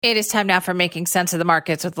It is time now for Making Sense of the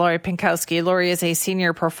Markets with Lori Pinkowski. Lori is a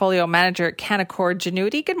senior portfolio manager at Canaccord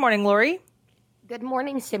Genuity. Good morning, Lori. Good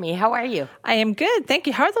morning, Simi. How are you? I am good. Thank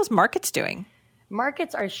you. How are those markets doing?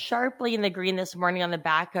 Markets are sharply in the green this morning on the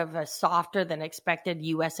back of a softer than expected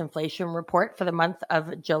U.S. inflation report for the month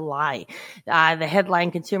of July. The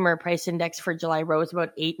headline consumer price index for July rose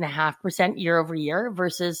about 8.5% year over year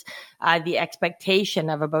versus the expectation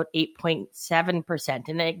of about 8.7%.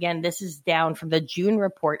 And again, this is down from the June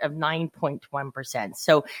report of 9.1%.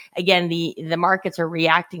 So again, the markets are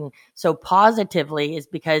reacting so positively is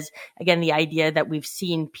because, again, the idea that we've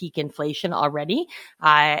seen peak inflation already,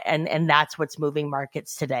 and that's what's moving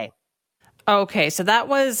markets today. Okay, so that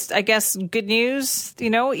was, I guess, good news,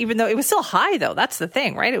 even though it was still high, though. That's the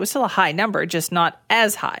thing, right? It was still a high number, just not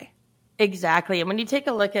as high. Exactly. And when you take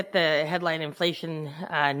a look at the headline inflation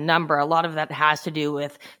number, a lot of that has to do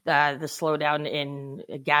with the slowdown in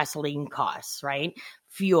gasoline costs, right?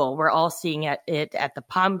 Fuel. We're all seeing it at the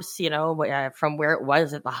pumps, from where it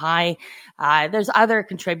was at the high. There's other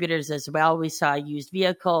contributors as well. We saw used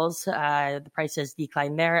vehicles, the prices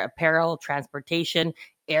decline there, apparel, transportation,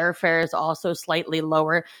 airfare is also slightly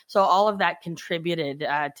lower. So all of that contributed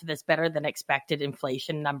to this better than expected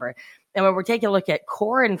inflation number. And when we're taking a look at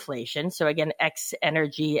core inflation, so again, ex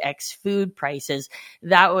energy, ex food prices,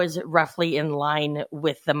 that was roughly in line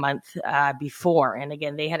with the month before. And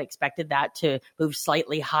again, they had expected that to move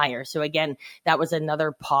slightly higher. So again, that was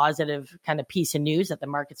another positive kind of piece of news that the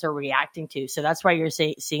markets are reacting to. So that's why you're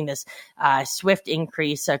seeing this swift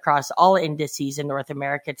increase across all indices in North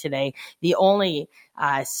America today. The only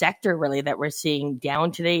sector really that we're seeing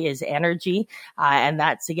down today is energy. And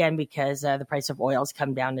that's again because the price of oil has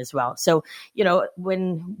come down as well. So,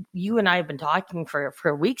 when you and I have been talking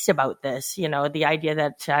for weeks about this, the idea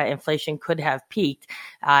that inflation could have peaked,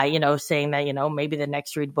 saying that, maybe the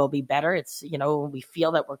next read will be better. It's, we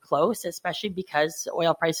feel that we're close, especially because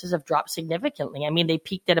oil prices have dropped significantly. I mean, they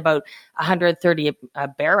peaked at about 130 a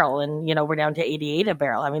barrel and, we're down to 88 a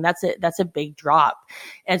barrel. I mean, that's a big drop.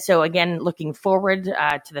 And so again, looking forward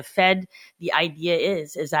to the Fed, the idea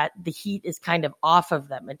is that the heat is kind of off of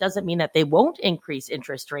them. It doesn't mean that they won't increase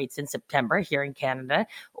interest rates in September here in Canada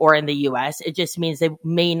or in the US. It just means they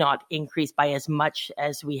may not increase by as much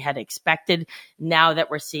as we had expected now that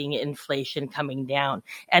we're seeing inflation coming down.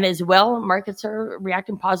 And as well, markets are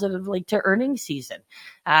reacting positively to earnings season.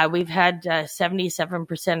 We've had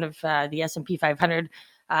 77% of the S&P 500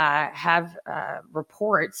 have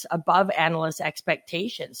reports above analyst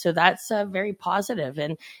expectations. So that's very positive.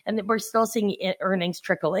 And we're still seeing earnings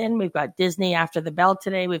trickle in. We've got Disney after the bell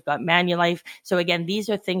today. We've got Manulife. So again, these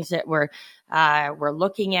are things that we're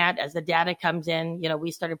looking at as the data comes in.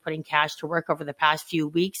 We started putting cash to work over the past few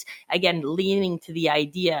weeks, again, leaning to the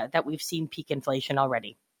idea that we've seen peak inflation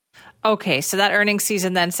already. Okay, so that earnings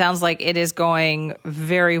season then sounds like it is going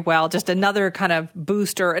very well. Just another kind of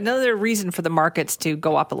booster, another reason for the markets to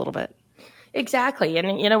go up a little bit. Exactly.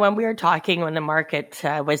 And, when we were talking when the market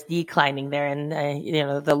was declining there and,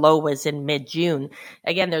 the low was in mid-June,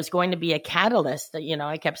 again, there's going to be a catalyst that,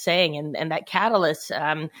 I kept saying, and that catalyst,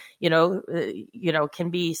 can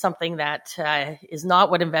be something that is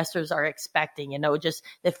not what investors are expecting, just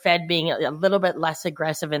the Fed being a little bit less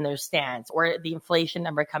aggressive in their stance or the inflation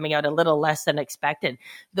number coming out a little less than expected.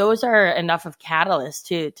 Those are enough of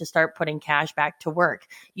catalysts to start putting cash back to work.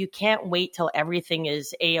 You can't wait till everything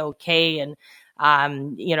is A-okay and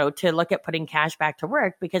to look at putting cash back to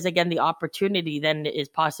work because, again, the opportunity then is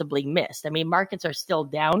possibly missed. I mean, markets are still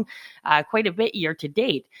down quite a bit year to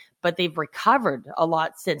date, but they've recovered a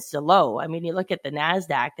lot since the low. I mean, you look at the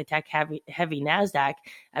NASDAQ, the tech heavy NASDAQ,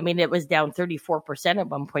 I mean, it was down 34% at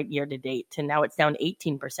one point year to date, and now it's down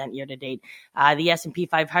 18% year to date. The S&P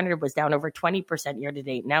 500 was down over 20% year to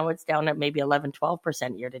date. Now it's down at maybe 11,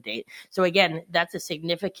 12% year to date. So again, that's a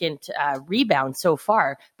significant rebound so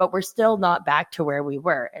far, but we're still not back to where we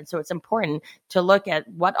were. And so it's important to look at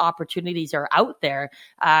what opportunities are out there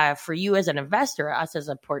for you as an investor, us as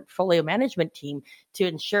a portfolio management team, to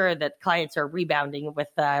ensure that clients are rebounding with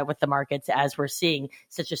the markets as we're seeing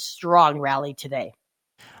such a strong rally today.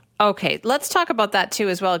 Okay, let's talk about that too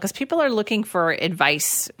as well, because people are looking for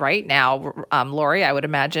advice right now, Lori, I would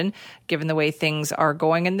imagine, given the way things are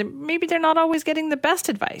going, and maybe they're not always getting the best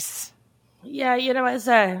advice. Yeah, as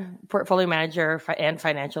a portfolio manager and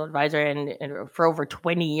financial advisor, and for over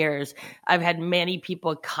 20 years, I've had many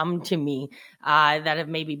people come to me that have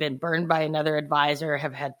maybe been burned by another advisor,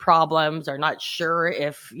 have had problems, are not sure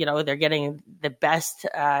if they're getting the best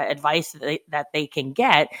advice that they can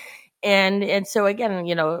get. And so again,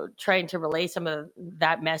 trying to relay some of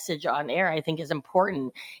that message on air, I think is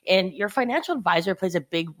important. And your financial advisor plays a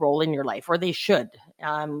big role in your life, or they should.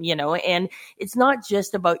 And it's not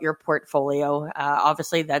just about your portfolio.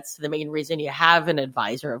 Obviously, that's the main reason you have an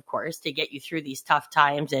advisor, of course, to get you through these tough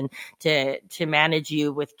times and to manage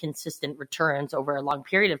you with consistent returns over a long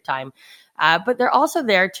period of time. But they're also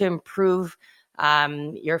there to improve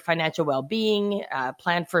your financial well-being,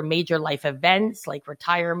 plan for major life events like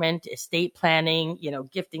retirement, estate planning,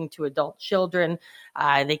 gifting to adult children.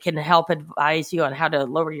 They can help advise you on how to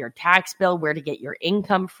lower your tax bill, where to get your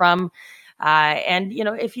income from. And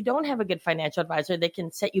if you don't have a good financial advisor, they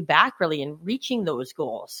can set you back really in reaching those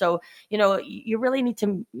goals. So, you really need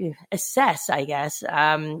to assess, I guess,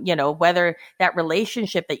 whether that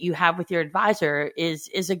relationship that you have with your advisor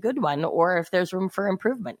is a good one, or if there's room for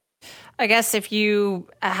improvement. I guess if you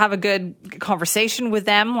have a good conversation with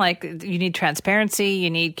them, like you need transparency,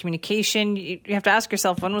 you need communication, you have to ask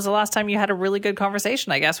yourself, when was the last time you had a really good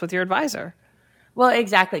conversation, I guess, with your advisor? Well,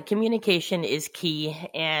 exactly. Communication is key.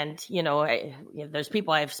 And, there's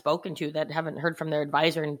people I've spoken to that haven't heard from their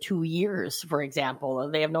advisor in 2 years, for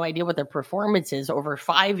example. They have no idea what their performance is over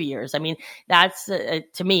 5 years. I mean, that's,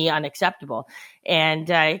 to me, unacceptable. And,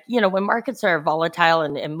 when markets are volatile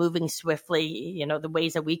and moving swiftly, the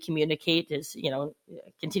ways that we communicate is,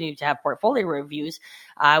 continue to have portfolio reviews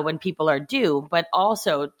when people are due, but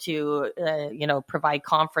also to, provide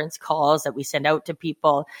conference calls that we send out to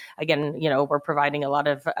people. Again, we're providing a lot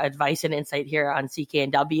of advice and insight here on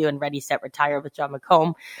CKNW and Ready, Set, Retire with John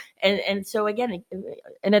McComb. And so again,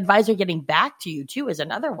 an advisor getting back to you too is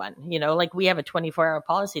another one. Like we have a 24-hour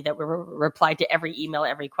policy that we reply to every email,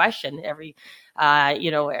 every question, every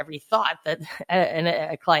thought that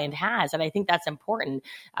a client has. And I think that's important.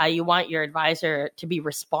 You want your advisor to be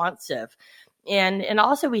responsive. And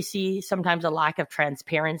also we see sometimes a lack of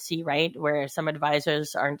transparency, right? Where some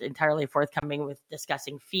advisors aren't entirely forthcoming with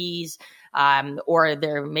discussing fees, or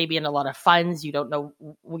they're maybe in a lot of funds. You don't know,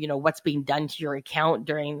 what's being done to your account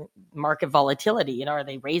during market volatility. Are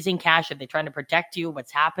they raising cash? Are they trying to protect you?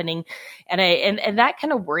 What's happening? And that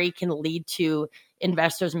kind of worry can lead to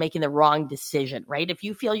investors making the wrong decision, right? If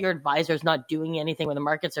you feel your advisor is not doing anything when the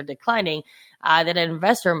markets are declining, then an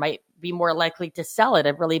investor might be more likely to sell at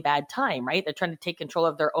a really bad time, right? They're trying to take control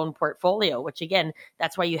of their own portfolio, which again,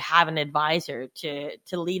 that's why you have an advisor to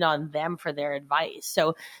lean on them for their advice.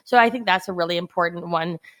 So I think that's a really important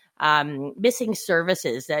one. Missing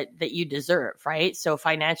services that you deserve, right? So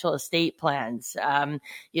financial estate plans,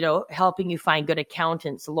 helping you find good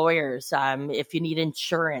accountants, lawyers, if you need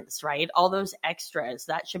insurance, right? All those extras,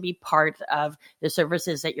 that should be part of the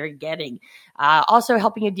services that you're getting. Also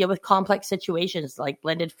helping you deal with complex situations like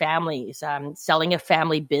blended families, selling a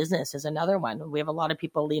family business is another one. We have a lot of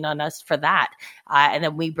people lean on us for that. And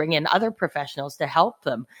then we bring in other professionals to help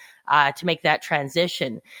them. To make that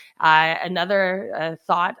transition. Another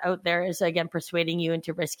thought out there is, again, persuading you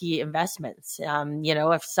into risky investments.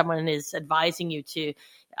 If someone is advising you to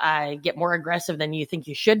get more aggressive than you think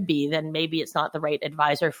you should be, then maybe it's not the right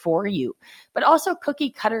advisor for you. But also cookie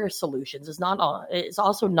cutter solutions is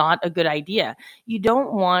also not a good idea. You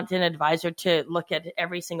don't want an advisor to look at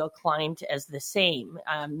every single client as the same.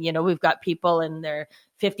 We've got people in their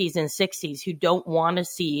 50s and 60s who don't want to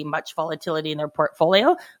see much volatility in their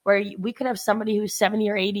portfolio, where we could have somebody who's 70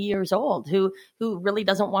 or 80 years old who really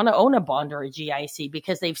doesn't want to own a bond or a GIC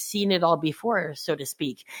because they've seen it all before, so to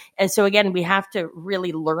speak. And so again, we have to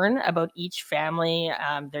really learn about each family,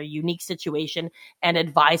 their unique situation, and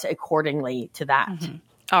advise accordingly to that. Mm-hmm.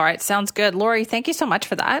 All right. Sounds good. Lori, thank you so much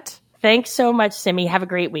for that. Thanks so much, Simi. Have a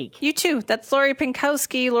great week. You too. That's Lori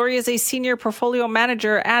Pinkowski. Lori is a senior portfolio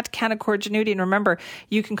manager at Canaccord Genuity. And remember,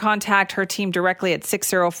 you can contact her team directly at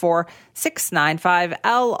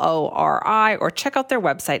 604-695-LORI or check out their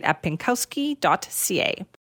website at pinkowski.ca.